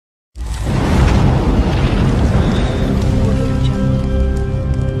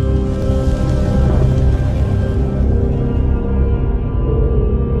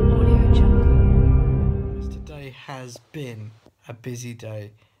a busy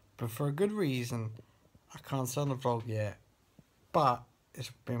day, but for a good reason. I can't send a vlog yet, but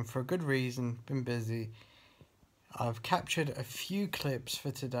it's been for a good reason, been busy. I've captured a few clips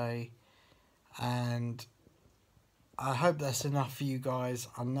for today, and I hope that's enough for you guys.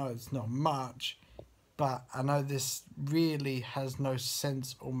 I know it's not much, but I know this really has no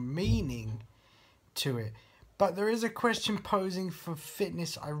sense or meaning to it. But there is a question posing for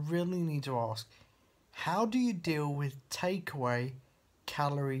fitness I really need to ask. How do you deal with takeaway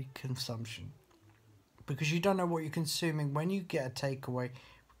calorie consumption? Because you don't know what you're consuming when you get a takeaway,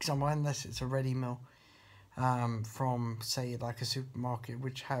 for example, unless it's a ready meal from, say, like a supermarket,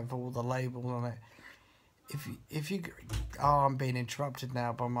 which have all the labels on it. If you I'm being interrupted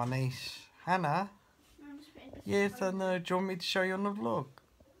now by my niece Hannah. Yes, I know. Do you want me to show you on the vlog?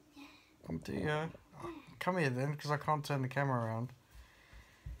 Come to you. Come here then, because I can't turn the camera around.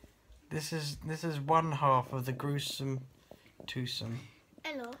 This is one half of the gruesome twosome.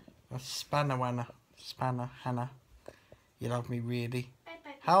 Hello. That's Spanner Hannah. You love me really.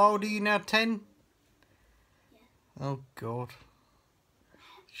 How old are you now? 10? Yeah. Oh God.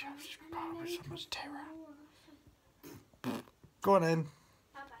 With so much terror. Go on then.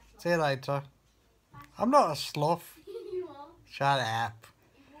 See you later. I'm not a sloth. You are. Shut up.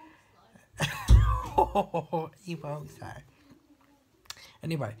 You won't say.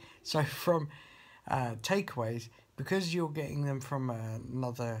 Anyway, so from takeaways, because you're getting them from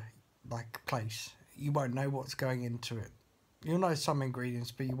another place, you won't know what's going into it. You'll know some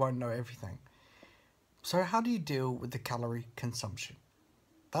ingredients, but you won't know everything. So how do you deal with the calorie consumption?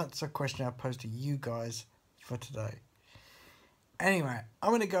 That's a question I posed to you guys for today. Anyway, I'm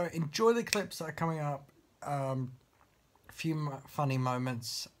going to go enjoy the clips that are coming up. A few funny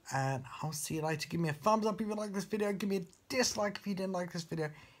moments, and I'll see you later. Give me a thumbs up if you like this video. Give me a dislike if you didn't like this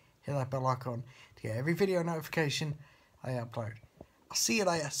video. Hit that bell icon to get every video notification I upload. I'll see you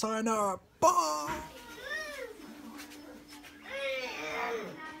later. Sayonara. Bye.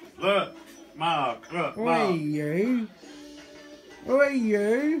 Look, Mark. Look, Who are you? Who are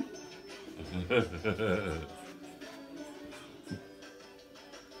you?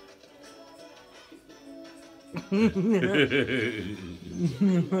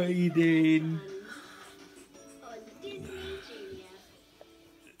 What are you doing?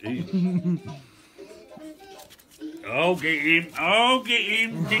 Oh, get him.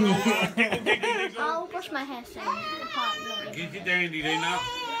 Tickle. I'll brush my hair soon. Get your dandy then up.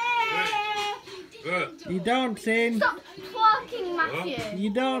 Good. You dancing? Stop twerking, Matthew. You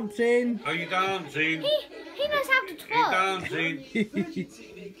dancing? Are you dancing? He knows how to You twerk. dancing?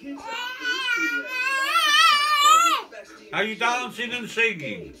 Are you dancing and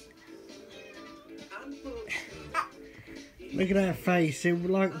singing? Look at that face. It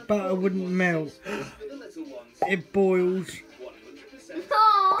like butter wouldn't melt. It boils.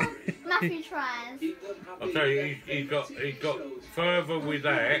 No, Matthew tries. I'll tell you, he's got further with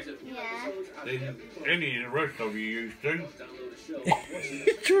that Yeah. than any of the rest of you used to.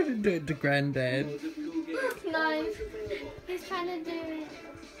 He's trying to do it to Granddad. No, he's trying to do it.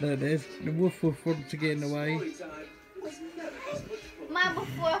 Look, there's the woof wants to get in the way. My woof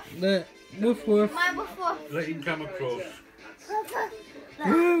woof. Look, woof. My woof woof. Let him come across. Woof.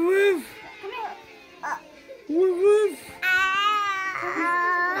 Come here. Woof.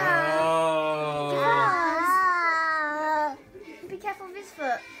 Oh. Be careful of his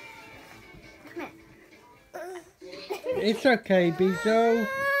foot. Come here. It's okay, Bezo.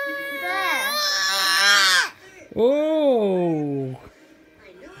 There. Oh.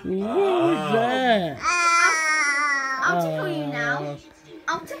 What was that? I'll tickle you now.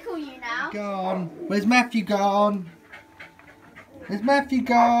 I'll tickle you now. Gone. Where's Matthew gone? Where's Matthew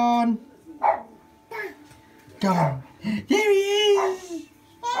gone? Gone. There he is.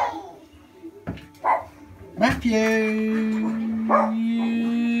 Matthew.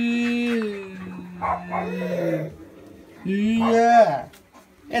 Yeah.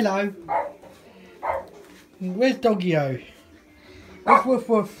 Hello. Where's Doggy-O? Where's Woof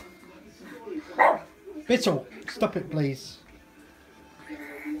Woof? Bittle, stop it please.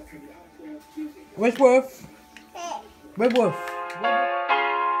 Where's Woof? Where's Woof?